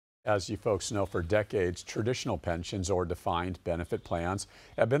As you folks know, for decades, traditional pensions or defined benefit plans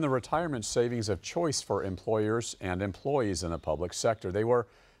have been the retirement savings of choice for employers and employees in the public sector. They were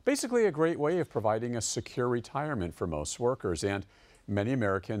basically a great way of providing a secure retirement for most workers, and many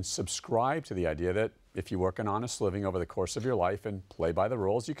Americans subscribe to the idea that if you work an honest living over the course of your life and play by the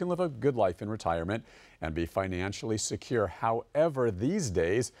rules, you can live a good life in retirement and be financially secure. However, these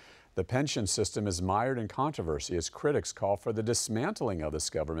days, the pension system is mired in controversy as critics call for the dismantling of this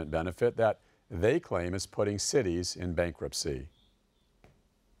government benefit that they claim is putting cities in bankruptcy.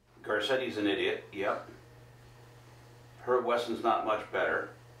 Garcetti's an idiot, yep. Herb Wesson's not much better.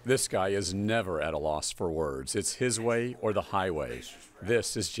 This guy is never at a loss for words. It's his way or the highway.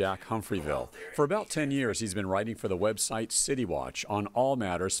 This is Jack Humphreville. For about 10 years, he's been writing for the website CityWatch on all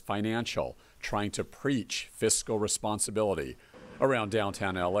matters financial, trying to preach fiscal responsibility. Around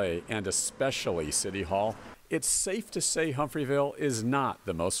downtown LA, and especially City Hall, it's safe to say Humphreville is not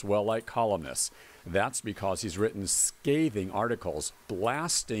the most well-liked columnist. That's because he's written scathing articles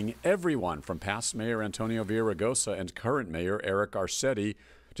blasting everyone from past Mayor Antonio Villaraigosa and current Mayor Eric Garcetti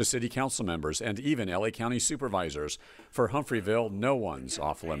to city council members and even LA County supervisors. For Humphreville, no one's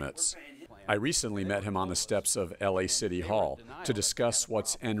off limits. I recently met him on the steps of LA City Hall to discuss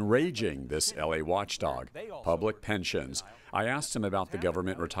what's enraging this LA watchdog, public pensions. I asked him about the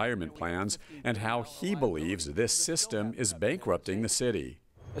government retirement plans and how he believes this system is bankrupting the city.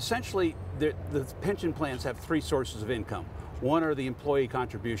 Essentially, the pension plans have three sources of income. One are the employee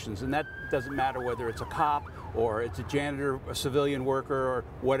contributions, and that doesn't matter whether it's a cop or it's a janitor, a civilian worker, or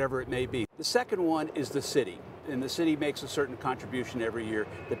whatever it may be. The second one is the city, and the city makes a certain contribution every year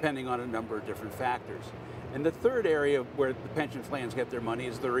depending on a number of different factors. And the third area where the pension plans get their money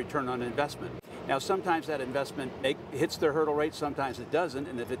is the return on investment. Now, sometimes that investment hits their hurdle rate, sometimes it doesn't,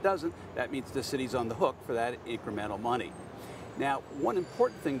 and if it doesn't, that means the city's on the hook for that incremental money. Now, one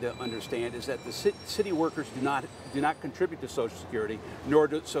important thing to understand is that the city workers do not contribute to Social Security,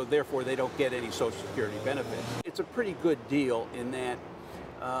 so therefore they don't get any Social Security benefits. It's a pretty good deal in that,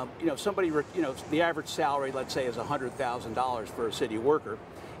 the average salary, let's say, is $100,000 for a city worker.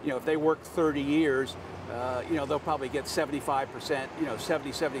 If they work 30 years, they'll probably get 75%,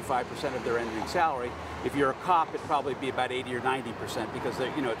 75% of their ending salary. If you're a cop, it'd probably be about 80 or 90% because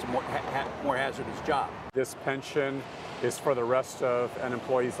it's a more hazardous job. This pension is for the rest of an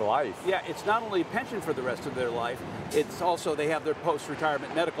employee's life. Yeah, it's not only a pension for the rest of their life, it's also they have their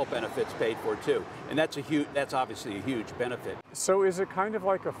post-retirement medical benefits paid for too. And that's obviously a huge benefit. So is it kind of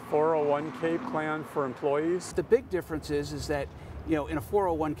like a 401k plan for employees? The big difference is that in a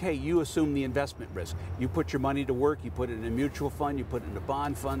 401k, you assume the investment risk. You put your money to work, you put it in a mutual fund, you put it into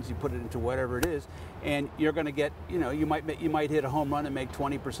bond funds, you put it into whatever it is, and you're going to get, you might hit a home run and make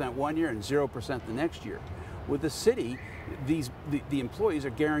 20% one year and 0% the next year. With the city, the employees are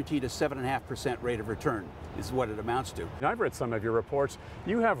guaranteed a 7.5% rate of return, is what it amounts to. I've read some of your reports.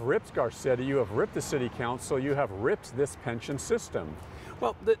 You have ripped Garcetti, you have ripped the city council, you have ripped this pension system.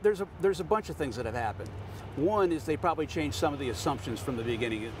 Well, there's a bunch of things that have happened. One is they probably changed some of the assumptions from the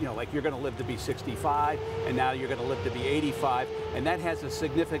beginning. Like you're going to live to be 65, and now you're going to live to be 85, and that has a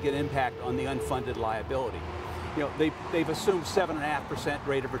significant impact on the unfunded liability. They've assumed 7.5%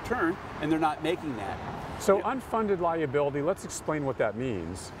 rate of return, and they're not making that. So unfunded liability, let's explain what that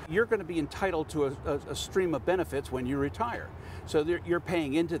means. You're going to be entitled to a stream of benefits when you retire. So you're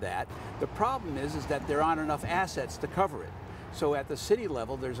paying into that. The problem is that there aren't enough assets to cover it. So at the city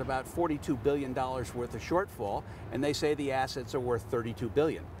level, there's about $42 billion worth of shortfall, and they say the assets are worth $32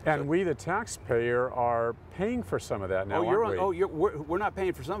 billion. And we, the taxpayer, are paying for some of that now, aren't we? We're not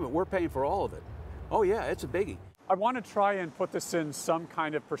paying for some of it. We're paying for all of it. Oh yeah, it's a biggie. I want to try and put this in some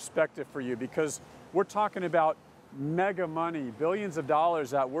kind of perspective for you, because we're talking about mega money, billions of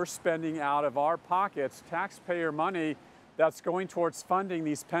dollars that we're spending out of our pockets, taxpayer money that's going towards funding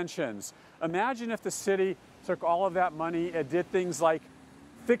these pensions. Imagine if the city took all of that money and did things like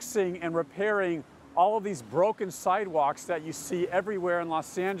fixing and repairing all of these broken sidewalks that you see everywhere in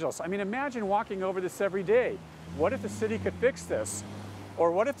Los Angeles. I mean, imagine walking over this every day. What if the city could fix this?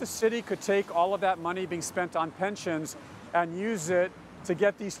 Or what if the city could take all of that money being spent on pensions and use it to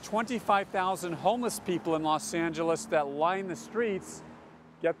get these 25,000 homeless people in Los Angeles that line the streets,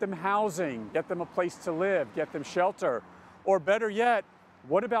 get them housing, get them a place to live, get them shelter? Or better yet,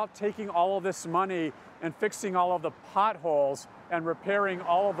 what about taking all of this money and fixing all of the potholes and repairing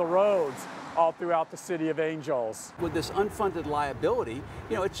all of the roads all throughout the City of Angels? With this unfunded liability,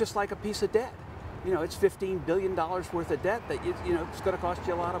 it's just like a piece of debt. It's $15 billion worth of debt that it's going to cost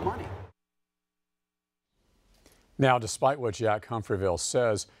you a lot of money. Now, despite what Jack Humphreville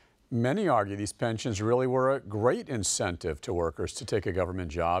says, many argue these pensions really were a great incentive to workers to take a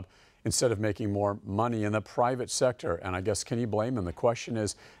government job instead of making more money in the private sector. And I guess, can you blame them? The question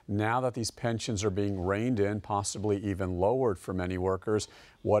is, now that these pensions are being reined in, possibly even lowered for many workers,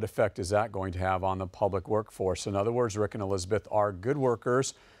 what effect is that going to have on the public workforce? In other words, Rick and Elizabeth, are good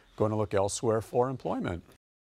workers going to look elsewhere for employment?